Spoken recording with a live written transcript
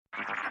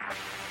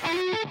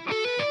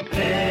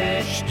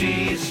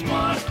HD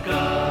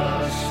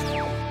Smartcast.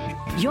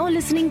 You're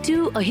listening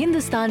to a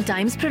Hindustan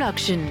Times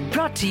production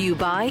brought to you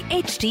by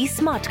HD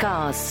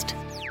Smartcast.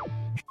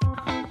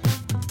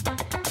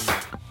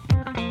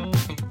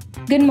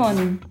 Good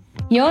morning.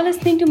 You're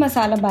listening to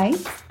Masala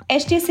Bites,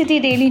 HD City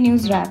Daily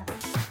News Wrap,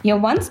 your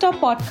one-stop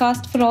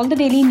podcast for all the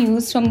daily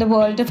news from the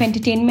world of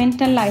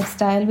entertainment and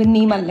lifestyle with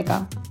me,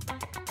 Mallika.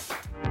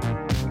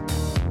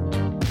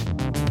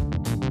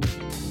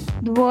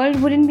 The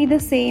world wouldn't be the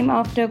same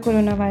after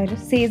coronavirus,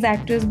 says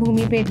actress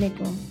Bhumi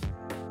Pednekar.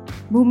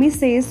 Bhumi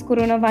says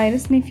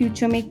coronavirus में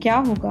future में क्या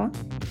होगा,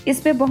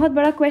 इस पे बहुत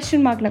बड़ा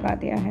question mark लगा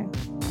दिया है.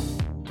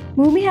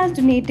 Bhumi has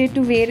donated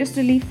to various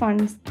relief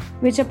funds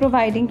which are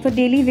providing for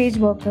daily wage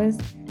workers,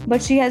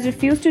 but she has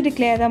refused to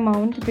declare the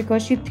amount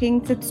because she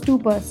thinks it's too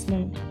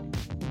personal.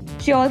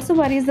 She also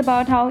worries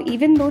about how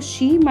even though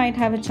she might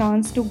have a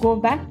chance to go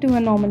back to her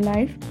normal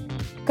life,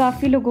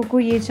 काफी लोगों को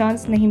ये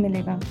chance नहीं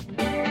मिलेगा.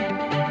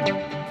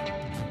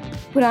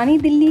 पुरानी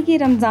दिल्ली की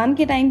रमज़ान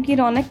के time की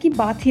रौनक की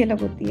बात ही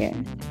अलग होती है.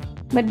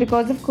 But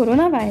because of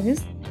corona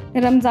virus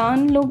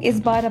Ramzan लोग इस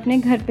बार अपने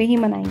घर पे ही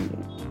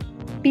मनाएंगे.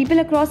 People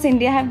across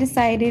India have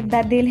decided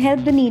that they'll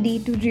help the needy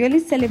to really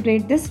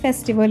celebrate this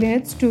festival in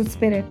its true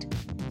spirit.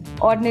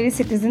 Ordinary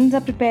citizens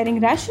are preparing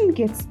ration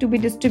kits to be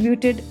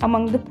distributed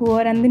among the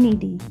poor and the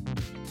needy.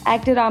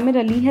 Actor Aamir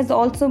Ali has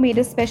also made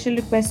a special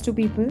request to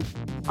people,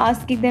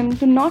 asking them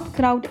to not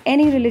crowd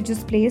any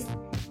religious place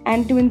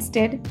and to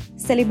instead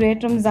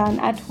celebrate Ramzan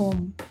at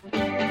home.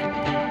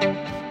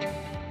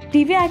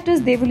 TV actress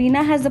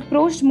Devulina has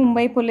approached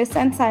Mumbai police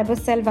and cyber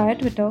cell via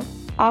Twitter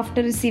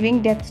after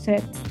receiving death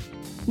threats.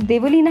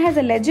 Devulina has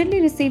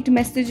allegedly received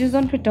messages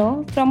on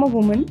Twitter from a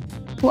woman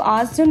who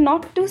asked her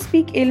not to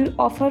speak ill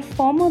of her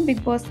former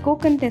Bigg Boss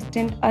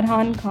co-contestant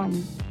Arhan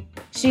Khan.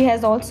 She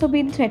has also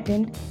been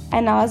threatened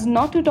and asked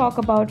not to talk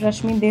about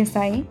Rashmi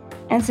Desai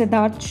and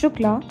Siddharth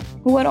Shukla,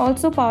 who are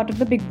also part of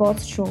the Bigg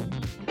Boss show.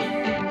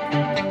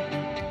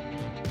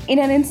 In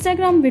an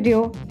Instagram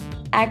video,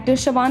 actor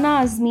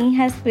Shabana Azmi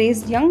has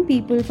praised young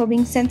people for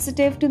being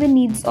sensitive to the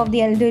needs of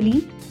the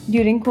elderly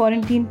during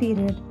quarantine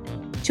period.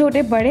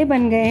 छोटे बड़े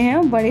बन गए हैं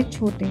और बड़े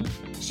छोटे,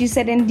 she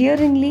said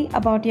endearingly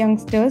about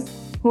youngsters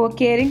who are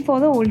caring for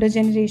the older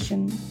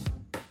generation.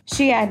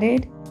 She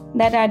added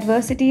that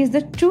adversity is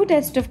the true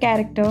test of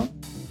character,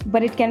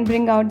 but it can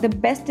bring out the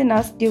best in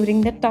us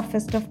during the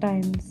toughest of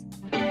times.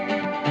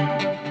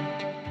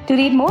 To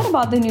read more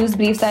about the news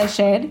briefs I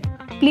shared,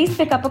 please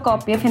pick up a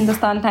copy of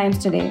Hindustan Times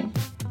today.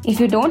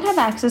 If you don't have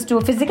access to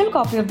a physical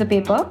copy of the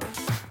paper,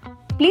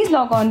 please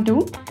log on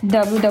to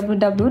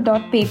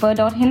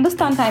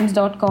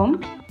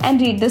www.paper.hindustantimes.com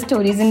and read the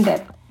stories in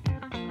depth.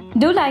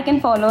 Do like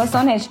and follow us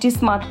on HT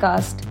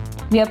Smartcast.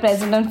 We are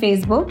present on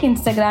Facebook,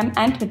 Instagram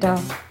and Twitter.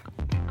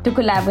 To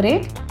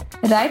collaborate,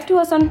 write to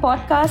us on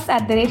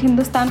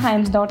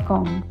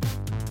podcasts@hindustantimes.com.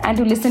 And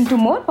to listen to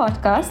more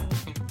podcasts,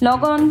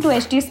 log on to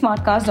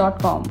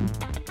htsmartcast.com.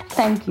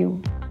 Thank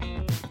you.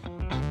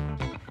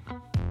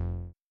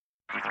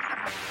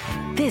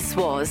 This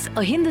was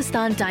a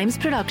Hindustan Times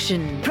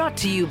production brought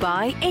to you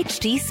by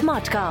HD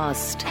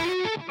Smartcast.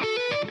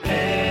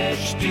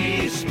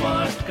 HD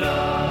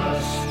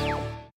Smartcast.